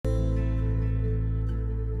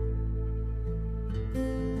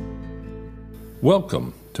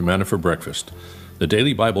Welcome to Manna for Breakfast, the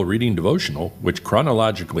daily Bible reading devotional which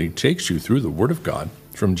chronologically takes you through the Word of God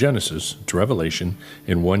from Genesis to Revelation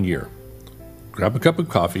in 1 year. Grab a cup of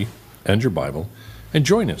coffee and your Bible and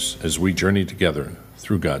join us as we journey together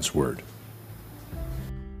through God's Word.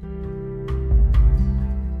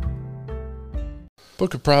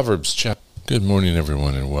 Book of Proverbs, chapter. Good morning,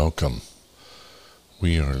 everyone, and welcome.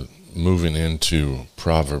 We are moving into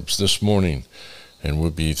Proverbs this morning, and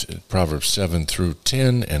we'll be Proverbs 7 through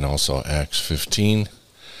 10 and also Acts 15.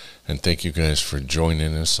 And thank you guys for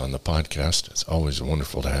joining us on the podcast. It's always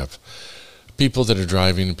wonderful to have people that are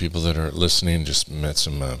driving, people that are listening. Just met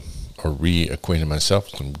some, or reacquainted myself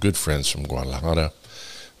with some good friends from Guadalajara.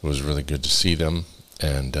 It was really good to see them.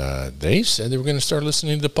 And they said they were going to start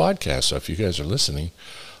listening to the podcast. So if you guys are listening,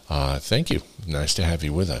 thank you. Nice to have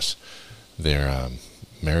you with us. They're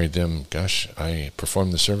married them. Gosh, I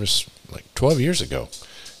performed the service like 12 years ago,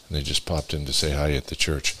 and they just popped in to say hi at the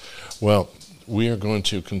church. Well, we are going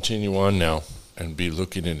to continue on now and be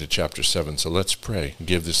looking into chapter 7. So let's pray and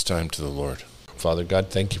give this time to the Lord. Father God,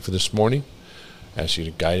 thank you for this morning. Ask you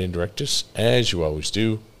to guide and direct us as you always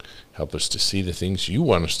do. Help us to see the things you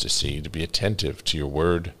want us to see, to be attentive to your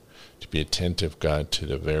word, to be attentive, God, to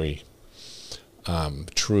the very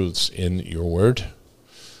truths in your word.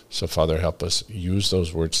 So, Father, help us use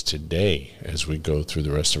those words today as we go through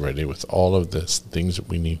the rest of our day with all of the things that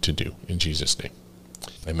we need to do. In Jesus' name,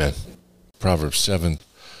 amen. Proverbs 7.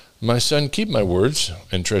 My son, keep my words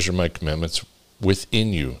and treasure my commandments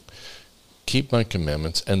within you. Keep my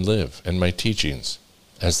commandments and live, and my teachings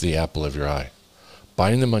as the apple of your eye.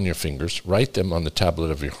 Bind them on your fingers, write them on the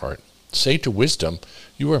tablet of your heart. Say to wisdom,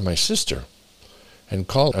 you are my sister, and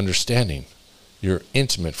call understanding your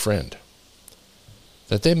intimate friend,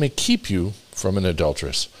 that they may keep you from an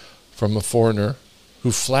adulteress, from a foreigner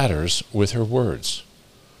who flatters with her words.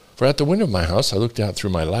 For at the window of my house I looked out through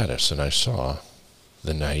my lattice, and I saw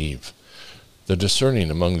the naive, the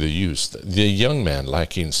discerning among the youths, the young man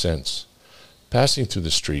lacking sense, passing through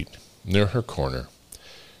the street near her corner.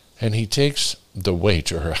 And he takes the way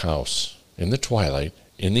to her house in the twilight,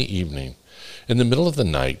 in the evening, in the middle of the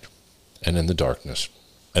night, and in the darkness.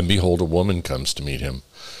 And behold, a woman comes to meet him,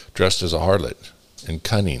 dressed as a harlot, and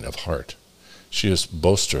cunning of heart. She is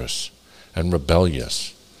boisterous and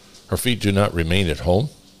rebellious. Her feet do not remain at home.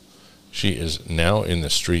 She is now in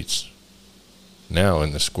the streets, now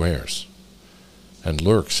in the squares, and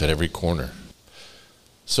lurks at every corner.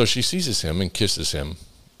 So she seizes him and kisses him,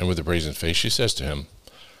 and with a brazen face she says to him,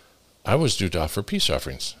 I was due to offer peace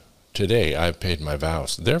offerings. Today I have paid my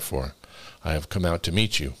vows. Therefore I have come out to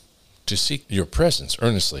meet you, to seek your presence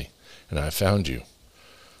earnestly, and I have found you.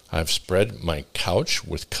 I have spread my couch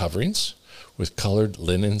with coverings, with colored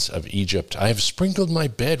linens of Egypt. I have sprinkled my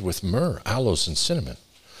bed with myrrh, aloes, and cinnamon.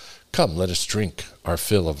 Come, let us drink our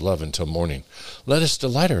fill of love until morning. Let us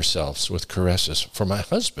delight ourselves with caresses, for my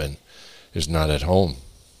husband is not at home.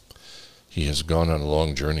 He has gone on a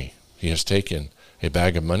long journey. He has taken a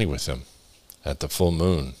bag of money with him. At the full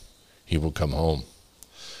moon he will come home.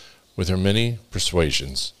 With her many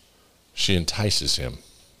persuasions she entices him,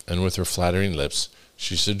 and with her flattering lips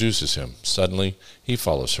she seduces him. Suddenly he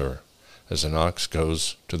follows her, as an ox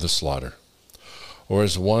goes to the slaughter, or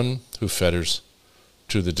as one who fetters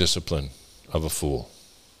to the discipline of a fool,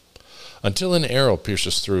 until an arrow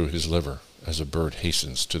pierces through his liver, as a bird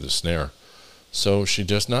hastens to the snare. So she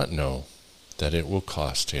does not know that it will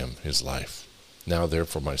cost him his life. Now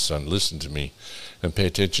therefore, my son, listen to me, and pay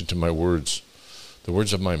attention to my words, the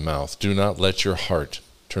words of my mouth. Do not let your heart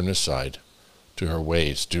turn aside to her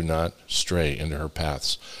ways. Do not stray into her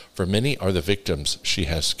paths. For many are the victims she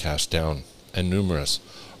has cast down, and numerous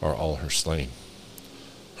are all her slain.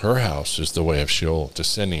 Her house is the way of Sheol,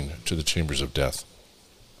 descending to the chambers of death.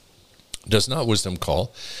 Does not wisdom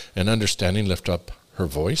call, and understanding lift up her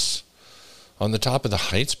voice? On the top of the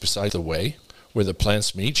heights, beside the way where the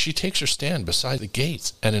plants meet, she takes her stand beside the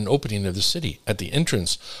gates at an opening of the city. At the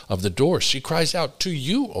entrance of the doors she cries out, to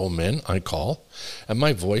you, O men, I call, and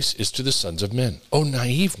my voice is to the sons of men. O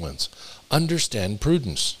naive ones, understand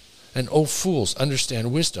prudence, and O fools,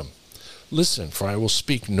 understand wisdom. Listen, for I will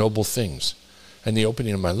speak noble things, and the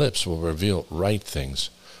opening of my lips will reveal right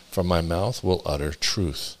things, for my mouth will utter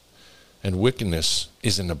truth. And wickedness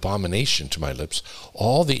is an abomination to my lips.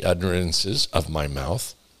 All the utterances of my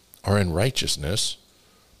mouth are in righteousness.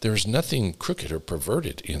 There is nothing crooked or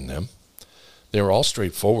perverted in them. They are all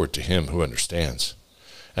straightforward to him who understands,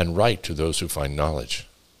 and right to those who find knowledge.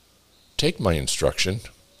 Take my instruction,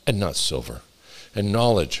 and not silver, and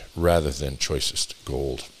knowledge rather than choicest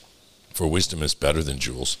gold. For wisdom is better than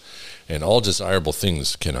jewels, and all desirable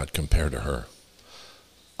things cannot compare to her.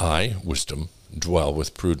 I, wisdom, dwell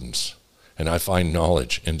with prudence, and I find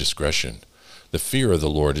knowledge and discretion. The fear of the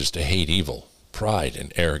Lord is to hate evil, pride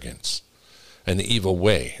and arrogance, and the evil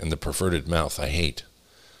way and the perverted mouth I hate.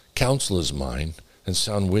 Counsel is mine, and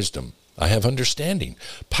sound wisdom. I have understanding.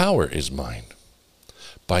 Power is mine.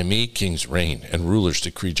 By me kings reign, and rulers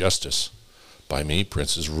decree justice. By me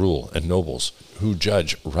princes rule, and nobles who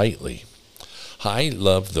judge rightly. I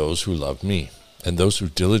love those who love me, and those who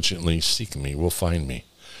diligently seek me will find me.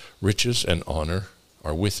 Riches and honor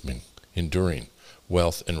are with me, enduring,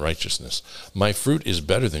 wealth and righteousness. My fruit is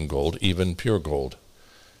better than gold, even pure gold,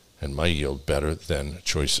 and my yield better than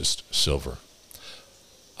choicest silver.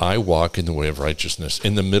 I walk in the way of righteousness,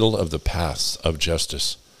 in the middle of the paths of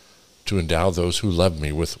justice, to endow those who love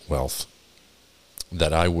me with wealth,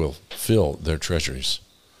 that I will fill their treasuries.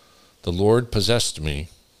 The Lord possessed me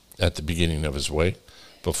at the beginning of his way,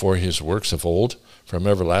 before his works of old. From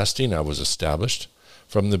everlasting I was established,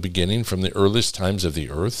 from the beginning, from the earliest times of the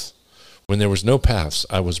earth. When there was no paths,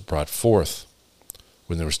 I was brought forth,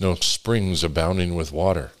 when there was no springs abounding with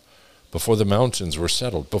water, before the mountains were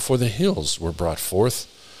settled, before the hills were brought forth,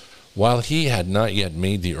 while he had not yet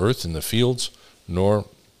made the earth and the fields, nor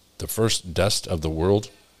the first dust of the world.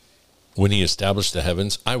 When he established the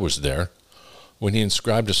heavens, I was there. When he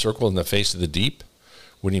inscribed a circle in the face of the deep,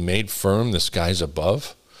 when he made firm the skies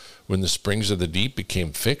above, when the springs of the deep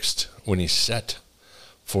became fixed, when he set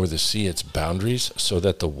for the sea its boundaries, so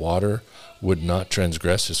that the water would not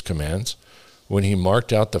transgress his commands, when he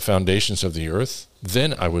marked out the foundations of the earth,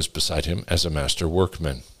 then I was beside him as a master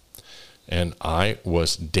workman. And I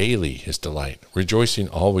was daily his delight, rejoicing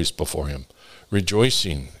always before him,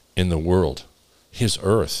 rejoicing in the world, his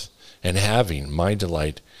earth, and having my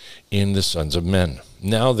delight in the sons of men.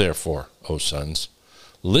 Now therefore, O sons,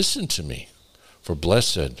 listen to me, for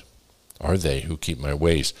blessed are they who keep my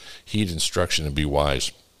ways. Heed instruction and be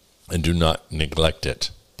wise, and do not neglect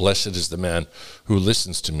it. Blessed is the man who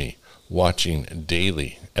listens to me, watching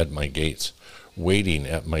daily at my gates, waiting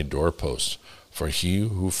at my doorposts. For he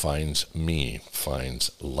who finds me finds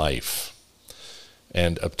life,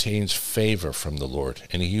 and obtains favor from the Lord.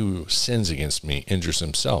 And he who sins against me injures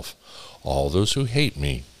himself. All those who hate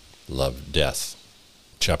me love death.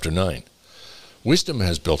 Chapter 9. Wisdom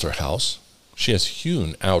has built her house. She has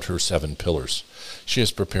hewn out her 7 pillars. She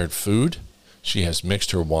has prepared food. She has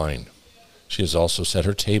mixed her wine. She has also set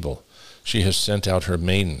her table. She has sent out her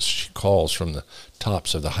maidens. She calls from the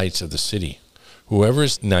tops of the heights of the city. Whoever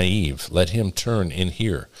is naive, let him turn in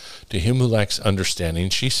here. To him who lacks understanding,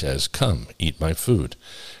 she says, come, eat my food,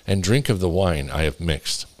 and drink of the wine I have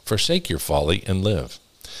mixed. Forsake your folly and live,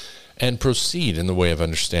 and proceed in the way of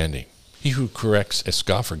understanding. He who corrects a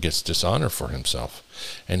scoffer gets dishonor for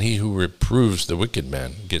himself, and he who reproves the wicked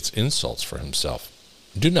man gets insults for himself.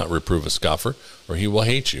 Do not reprove a scoffer, or he will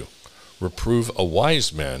hate you. Reprove a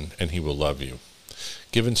wise man, and he will love you.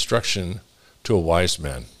 Give instruction to a wise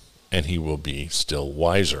man, and he will be still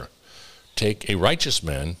wiser. Take a righteous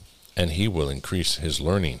man, and he will increase his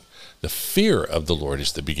learning. The fear of the Lord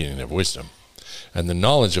is the beginning of wisdom, and the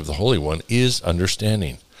knowledge of the Holy One is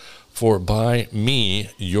understanding. For by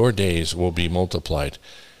me your days will be multiplied,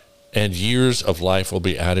 and years of life will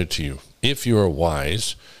be added to you. If you are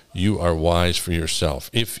wise for yourself.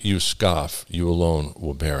 If you scoff, you alone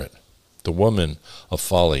will bear it. The woman of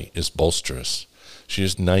folly is boisterous. She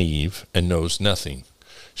is naive and knows nothing.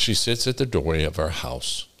 She sits at the doorway of our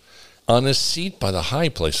house, on a seat by the high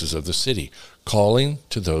places of the city, calling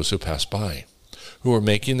to those who pass by, who are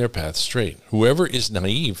making their path straight. Whoever is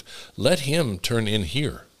naive, let him turn in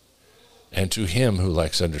here. And to him who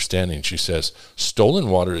lacks understanding, she says, stolen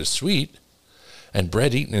water is sweet, and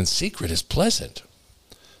bread eaten in secret is pleasant.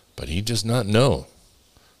 But he does not know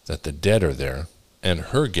that the dead are there, and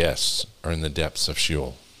her guests are in the depths of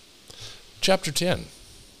Sheol. Chapter 10.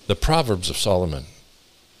 The Proverbs of Solomon.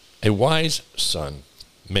 A wise son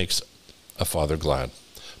makes a father glad,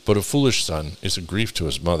 but a foolish son is a grief to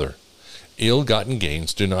his mother. Ill-gotten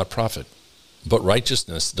gains do not profit, but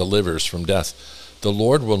righteousness delivers from death. The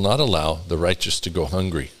Lord will not allow the righteous to go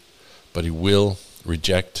hungry, but he will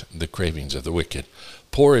reject the cravings of the wicked.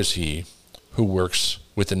 Poor is he who works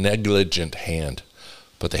with a negligent hand,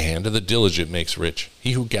 but the hand of the diligent makes rich.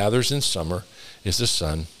 He who gathers in summer is the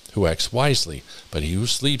son who acts wisely, but he who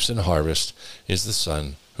sleeps in harvest is the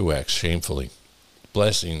son who acts shamefully.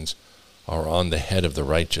 Blessings are on the head of the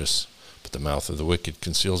righteous, but the mouth of the wicked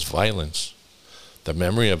conceals violence. The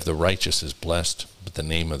memory of the righteous is blessed, but the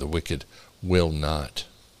name of the wicked will not.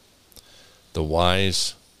 The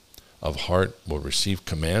wise of heart will receive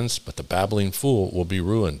commands, but the babbling fool will be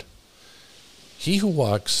ruined. He who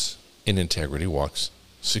walks in integrity walks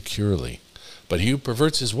securely, but he who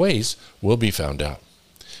perverts his ways will be found out.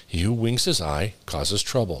 He who winks his eye causes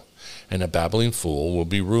trouble, and a babbling fool will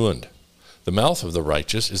be ruined. The mouth of the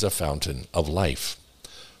righteous is a fountain of life,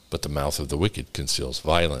 but the mouth of the wicked conceals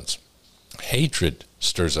violence. Hatred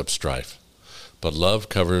stirs up strife, but love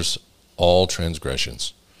covers all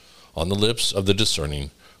transgressions. On the lips of the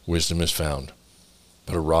discerning, wisdom is found,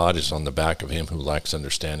 but a rod is on the back of him who lacks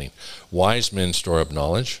understanding. Wise men store up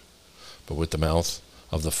knowledge, but with the mouth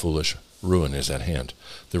of the foolish, ruin is at hand.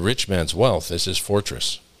 The rich man's wealth is his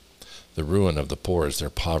fortress. The ruin of the poor is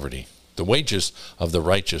their poverty. The wages of the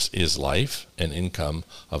righteous is life, and income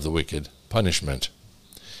of the wicked punishment.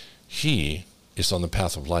 He is on the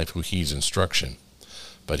path of life who heeds instruction,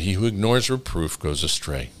 but he who ignores reproof goes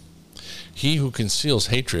astray. He who conceals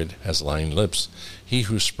hatred has lying lips. He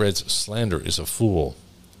who spreads slander is a fool.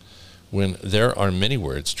 When there are many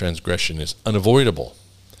words, transgression is unavoidable,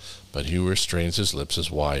 but he who restrains his lips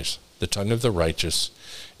is wise. The tongue of the righteous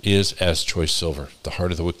is as choice silver. The heart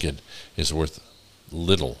of the wicked is worth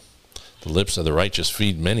little. The lips of the righteous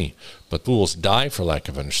feed many, but fools die for lack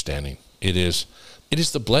of understanding. It is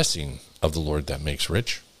the blessing of the Lord that makes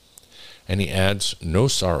rich, and he adds no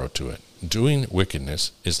sorrow to it. Doing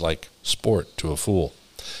wickedness is like sport to a fool,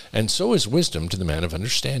 and so is wisdom to the man of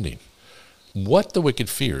understanding. What the wicked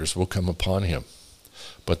fears will come upon him,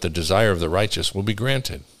 but the desire of the righteous will be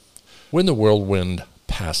granted. When the whirlwind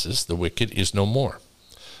passes, the wicked is no more,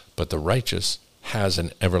 but the righteous has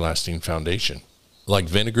an everlasting foundation. Like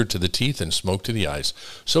vinegar to the teeth and smoke to the eyes,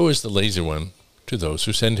 so is the lazy one to those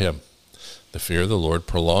who send him. The fear of the Lord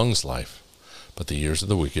prolongs life, but the years of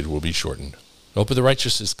the wicked will be shortened. The hope of the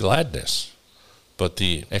righteous is gladness, but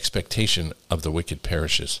the expectation of the wicked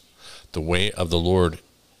perishes. The way of the Lord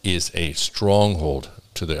is a stronghold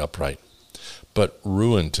to the upright, but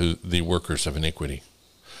ruin to the workers of iniquity.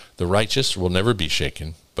 The righteous will never be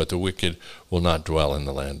shaken, but the wicked will not dwell in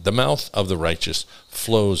the land. The mouth of the righteous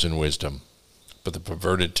flows in wisdom, but the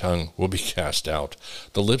perverted tongue will be cast out.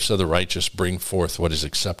 The lips of the righteous bring forth what is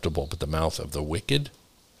acceptable, but the mouth of the wicked,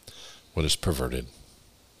 what is perverted.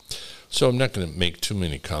 So I'm not going to make too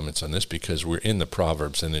many comments on this because we're in the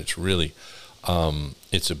Proverbs, and it's really, how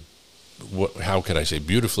could I say,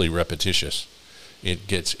 beautifully repetitious. It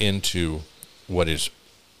gets into what is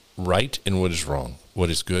right and what is wrong, what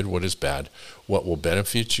is good, what is bad, what will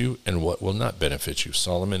benefit you and what will not benefit you.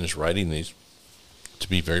 Solomon is writing these to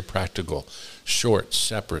be very practical, short,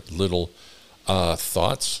 separate, little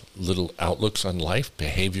thoughts, little outlooks on life,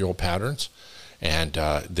 behavioral patterns, and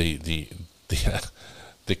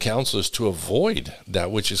the counsel is to avoid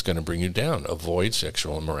that which is going to bring you down. Avoid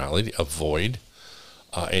sexual immorality. Avoid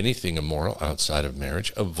anything immoral outside of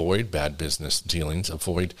marriage. Avoid bad business dealings.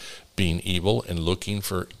 Avoid being evil and looking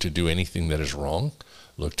to do anything that is wrong.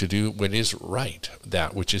 Look to do what is right,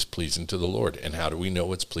 that which is pleasing to the Lord. And how do we know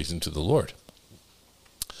what's pleasing to the Lord?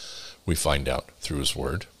 We find out through his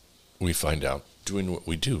word. We find out doing what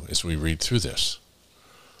we do as we read through this.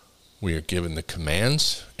 We are given the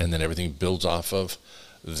commands, and then everything builds off of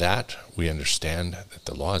that. We understand that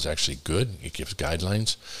the law is actually good. It gives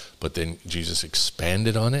guidelines, but then Jesus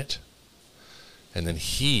expanded on it. And then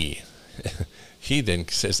he then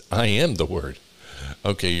says, I am the word.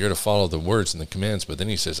 Okay, you're to follow the words and the commands, but then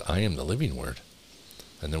he says, I am the living word.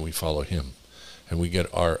 And then we follow him, and we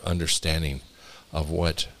get our understanding of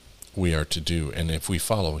what we are to do. And if we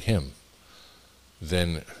follow him,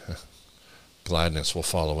 then gladness will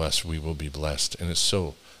follow us. We will be blessed. And it's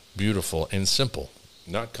so beautiful and simple,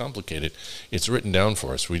 not complicated. It's written down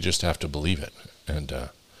for us. We just have to believe it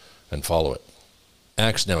and follow it.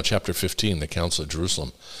 Acts now, chapter 15, the council at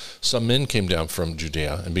Jerusalem. Some men came down from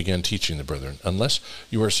Judea and began teaching the brethren, unless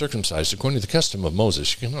you are circumcised according to the custom of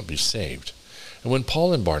Moses, you cannot be saved. And when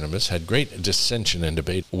Paul and Barnabas had great dissension and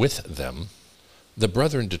debate with them, the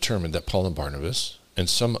brethren determined that Paul and Barnabas and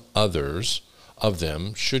some others of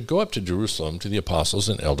them should go up to Jerusalem to the apostles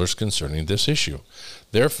and elders concerning this issue.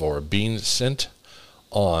 Therefore, being sent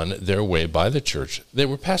on their way by the church, they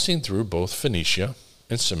were passing through both Phoenicia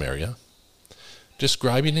and Samaria,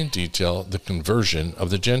 describing in detail the conversion of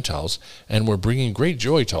the Gentiles, and were bringing great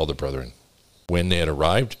joy to all the brethren. When they had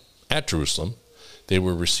arrived at Jerusalem, they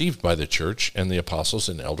were received by the church and the apostles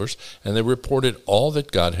and elders, and they reported all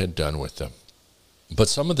that God had done with them. But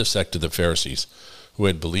some of the sect of the Pharisees who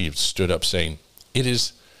had believed stood up, saying, it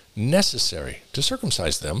is necessary to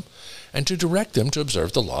circumcise them and to direct them to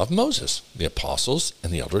observe the law of Moses. The apostles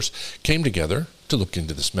and the elders came together to look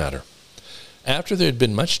into this matter. After there had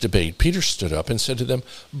been much debate, Peter stood up and said to them,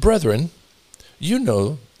 brethren, you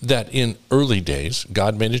know that in early days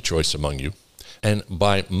God made a choice among you, and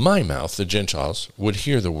by my mouth the Gentiles would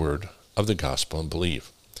hear the word of the gospel and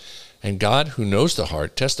believe. And God, who knows the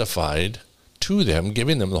heart, testified to them,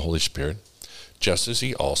 giving them the Holy Spirit, just as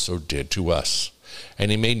he also did to us.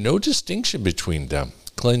 And he made no distinction between them,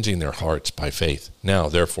 cleansing their hearts by faith. Now,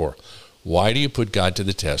 therefore, why do you put God to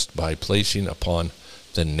the test by placing upon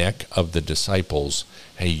the neck of the disciples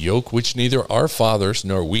a yoke which neither our fathers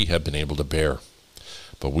nor we have been able to bear?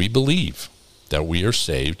 But we believe that we are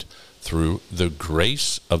saved through the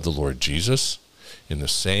grace of the Lord Jesus in the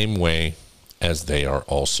same way as they are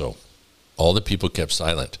also. All the people kept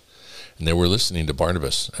silent, and they were listening to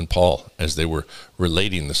Barnabas and Paul as they were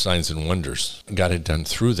relating the signs and wonders God had done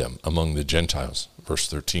through them among the Gentiles. Verse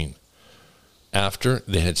 13. After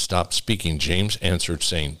they had stopped speaking, James answered,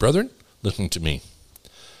 saying, Brethren, listen to me.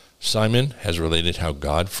 Simon has related how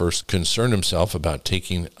God first concerned himself about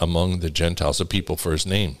taking among the Gentiles a people for his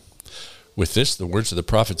name. With this, the words of the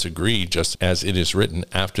prophets agree, just as it is written,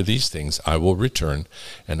 After these things I will return,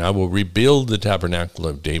 and I will rebuild the tabernacle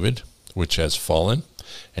of David, which has fallen,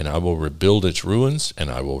 and I will rebuild its ruins, and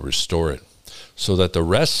I will restore it, so that the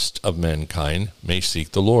rest of mankind may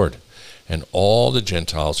seek the Lord, and all the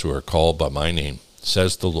Gentiles who are called by my name,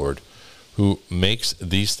 says the Lord, who makes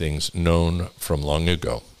these things known from long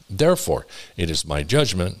ago. Therefore, it is my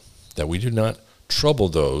judgment that we do not trouble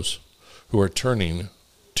those who are turning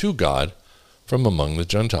to God from among the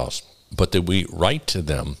Gentiles, but that we write to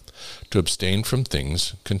them to abstain from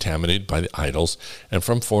things contaminated by the idols, and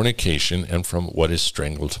from fornication, and from what is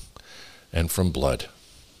strangled, and from blood.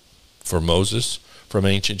 For Moses, from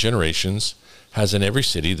ancient generations, has in every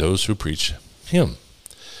city those who preach him,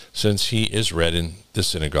 since he is read in the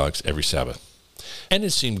synagogues every Sabbath. And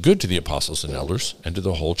it seemed good to the apostles and elders, and to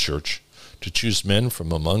the whole church, to choose men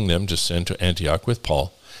from among them to send to Antioch with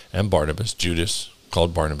Paul and Barnabas, Judas,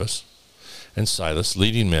 called Barnabas, and Silas,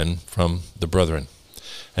 leading men from the brethren.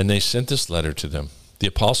 And they sent this letter to them, the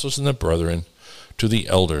apostles and the brethren, to the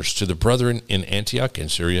elders, to the brethren in Antioch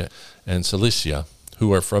and Syria and Cilicia,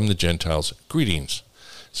 who are from the Gentiles, greetings,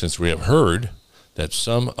 since we have heard that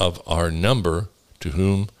some of our number, to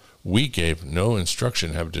whom we gave no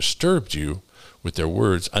instruction, have disturbed you with their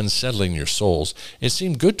words, unsettling your souls. It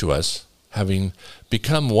seemed good to us, having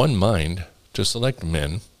become one mind, to select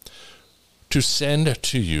men to send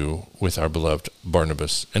to you with our beloved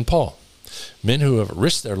Barnabas and Paul, men who have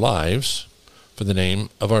risked their lives for the name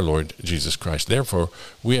of our Lord Jesus Christ. Therefore,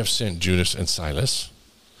 we have sent Judas and Silas,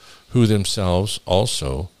 who themselves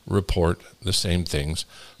also report the same things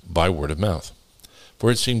by word of mouth.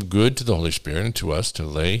 For it seemed good to the Holy Spirit and to us to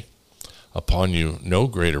lay upon you no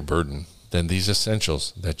greater burden than these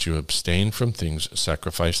essentials, that you abstain from things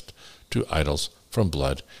sacrificed to idols, from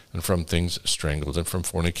blood, and from things strangled, and from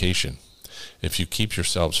fornication. If you keep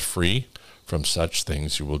yourselves free from such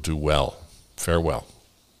things, you will do well. Farewell.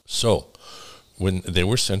 So, when they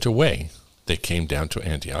were sent away, they came down to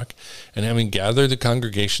Antioch, and having gathered the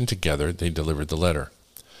congregation together, they delivered the letter.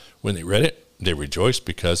 When they read it, they rejoiced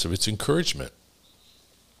because of its encouragement.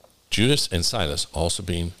 Judas and Silas, also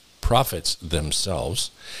being prophets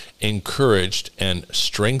themselves, encouraged and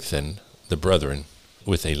strengthened the brethren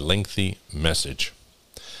with a lengthy message.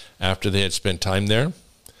 After they had spent time there,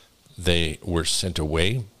 they were sent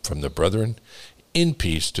away from the brethren in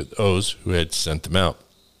peace to those who had sent them out.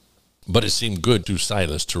 But it seemed good to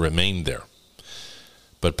Silas to remain there.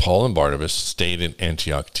 But Paul and Barnabas stayed in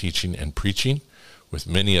Antioch, teaching and preaching, with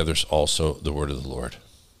many others also, the word of the Lord.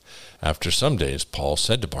 After some days, Paul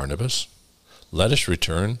said to Barnabas, Let us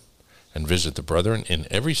return and visit the brethren in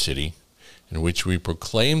every city in which we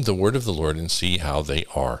proclaim the word of the Lord, and see how they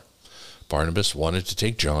are. Barnabas wanted to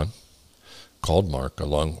take John, called Mark,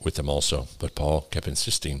 along with them also, but Paul kept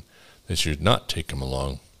insisting they should not take him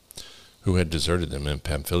along, who had deserted them in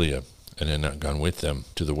Pamphylia and had not gone with them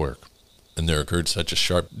to the work. And there occurred such a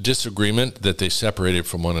sharp disagreement that they separated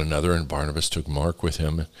from one another, and Barnabas took Mark with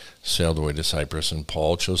him and sailed away to Cyprus, and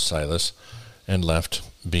Paul chose Silas and left,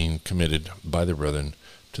 being committed by the brethren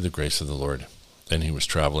to the grace of the Lord. Then he was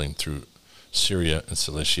traveling through Syria and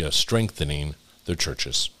Cilicia, strengthening the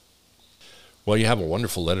churches. Well, you have a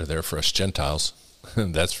wonderful letter there for us Gentiles,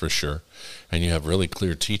 that's for sure. And you have really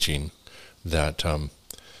clear teaching that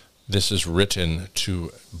this is written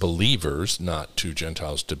to believers, not to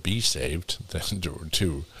Gentiles to be saved,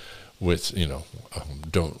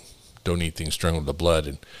 don't eat things strangled to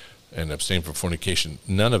blood and abstain from fornication.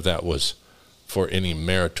 None of that was for any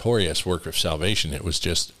meritorious work of salvation. It was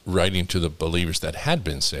just writing to the believers that had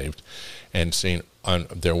been saved and saying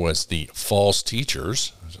there was the false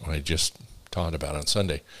teachers, I just taught about on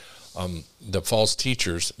Sunday, the false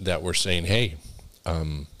teachers that were saying, hey,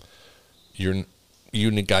 you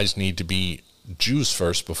guys need to be Jews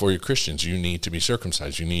first before you're Christians. You need to be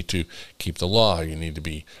circumcised. You need to keep the law. You need to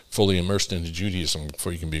be fully immersed into Judaism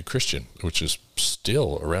before you can be a Christian, which is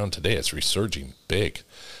still around today. It's resurging big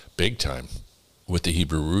time with the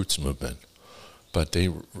Hebrew roots movement. But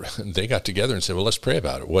they got together and said, well, let's pray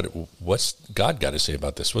about it. What's God got to say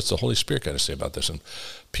about this? What's the Holy Spirit got to say about this? And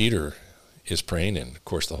Peter is praying, and of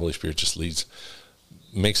course the Holy Spirit just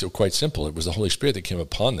makes it quite simple. It was the Holy Spirit that came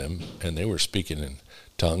upon them, and they were speaking in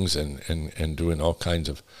tongues and doing all kinds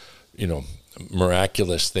of,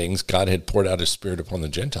 miraculous things. God had poured out his Spirit upon the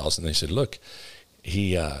Gentiles, and they said, look,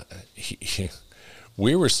 we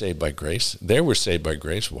were saved by grace. They were saved by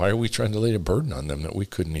grace. Why are we trying to lay a burden on them that we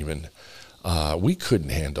couldn't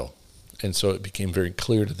handle? And so it became very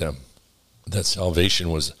clear to them that salvation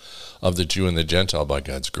was of the Jew and the Gentile by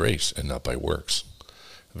God's grace and not by works.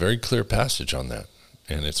 A very clear passage on that,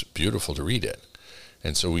 and it's beautiful to read it.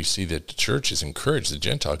 And so we see that the church is encouraged, the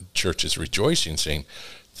Gentile church is rejoicing, saying,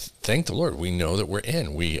 thank the Lord, we know that we're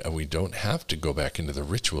in. We don't have to go back into the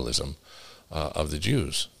ritualism of the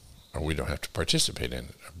Jews, or we don't have to participate in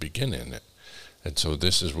it, or begin in it. And so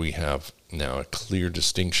we have now a clear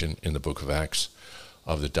distinction in the book of Acts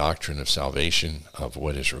of the doctrine of salvation, of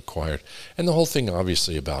what is required. And the whole thing,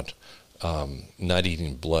 obviously, about not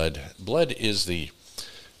eating blood. Blood is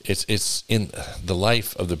it's in the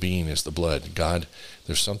life of the being is the blood. God,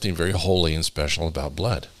 there's something very holy and special about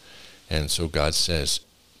blood. And so God says,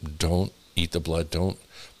 don't eat the blood, don't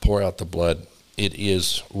pour out the blood. It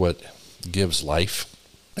is what gives life.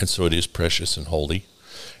 And so it is precious and holy,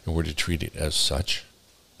 and we're to treat it as such.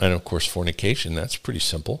 And of course, fornication, that's pretty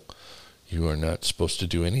simple. You are not supposed to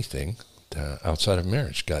do anything outside of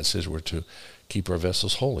marriage. God says we're to keep our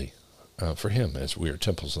vessels holy for him, as we are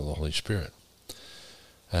temples of the Holy Spirit.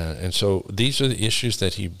 And so these are the issues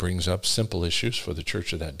that he brings up, simple issues for the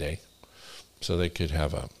church of that day, so they could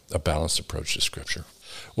have a balanced approach to Scripture.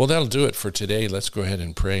 Well, that'll do it for today. Let's go ahead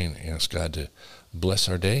and pray and ask God to bless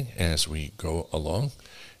our day as we go along,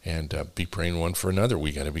 and be praying one for another.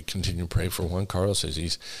 We got to be continuing to pray for Juan Carlos as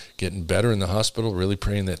he's getting better in the hospital, really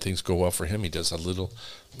praying that things go well for him. He does a little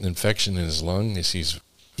infection in his lung as he's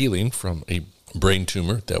healing from a brain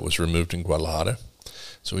tumor that was removed in Guadalajara.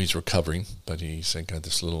 So he's recovering, but he's got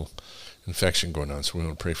this little infection going on. So we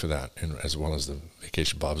want to pray for that, and as well as the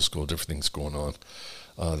Vacation Bible School, different things going on.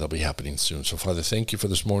 They'll be happening soon. So Father, thank you for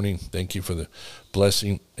this morning. Thank you for the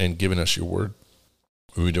blessing and giving us your word.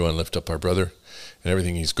 We do want to lift up our brother and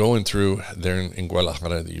everything he's going through there in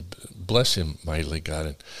Guadalajara. You bless him mightily, God,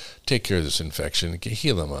 and take care of this infection and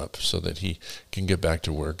heal him up so that he can get back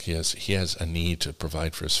to work. He has a need to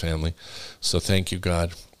provide for his family. So thank you,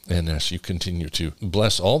 God. And as you continue to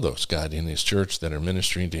bless all those, God, in his church that are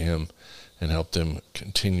ministering to him, and help them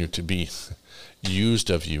continue to be used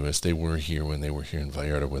of you as they were here when they were here in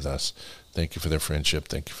Vallarta with us. Thank you for their friendship.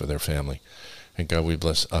 Thank you for their family. And God, we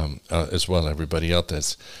bless as well everybody else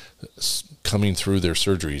that's coming through their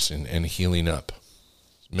surgeries and healing up.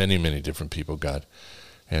 Many, many different people, God.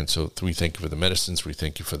 And so we thank you for the medicines. We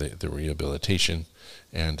thank you for the rehabilitation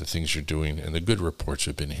and the things you're doing and the good reports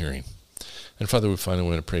we've been hearing. And Father, we finally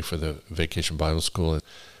want to pray for the Vacation Bible School.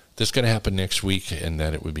 This is going to happen next week, and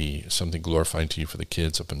that it would be something glorifying to you for the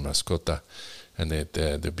kids up in Mascota, and that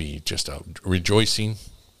there'd be just a rejoicing.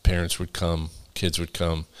 Parents would come, kids would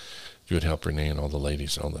come. You would help Renee and all the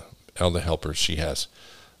ladies, all the helpers she has,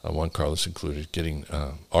 Juan Carlos included, getting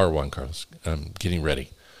ready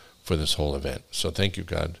for this whole event. So thank you,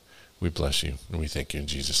 God. We bless you, and we thank you in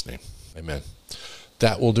Jesus' name. Amen.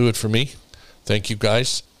 That will do it for me. Thank you,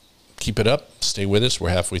 guys. Keep it up. Stay with us. We're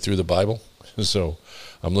halfway through the Bible. So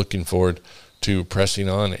I'm looking forward to pressing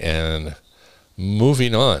on and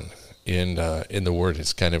moving on in the Word.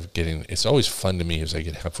 It's always fun to me as I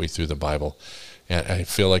get halfway through the Bible. And I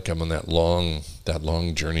feel like I'm on that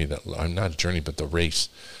long journey, not a journey, but the race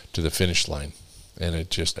to the finish line. And it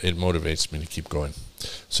motivates me to keep going.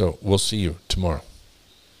 So we'll see you tomorrow.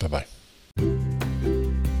 Bye-bye.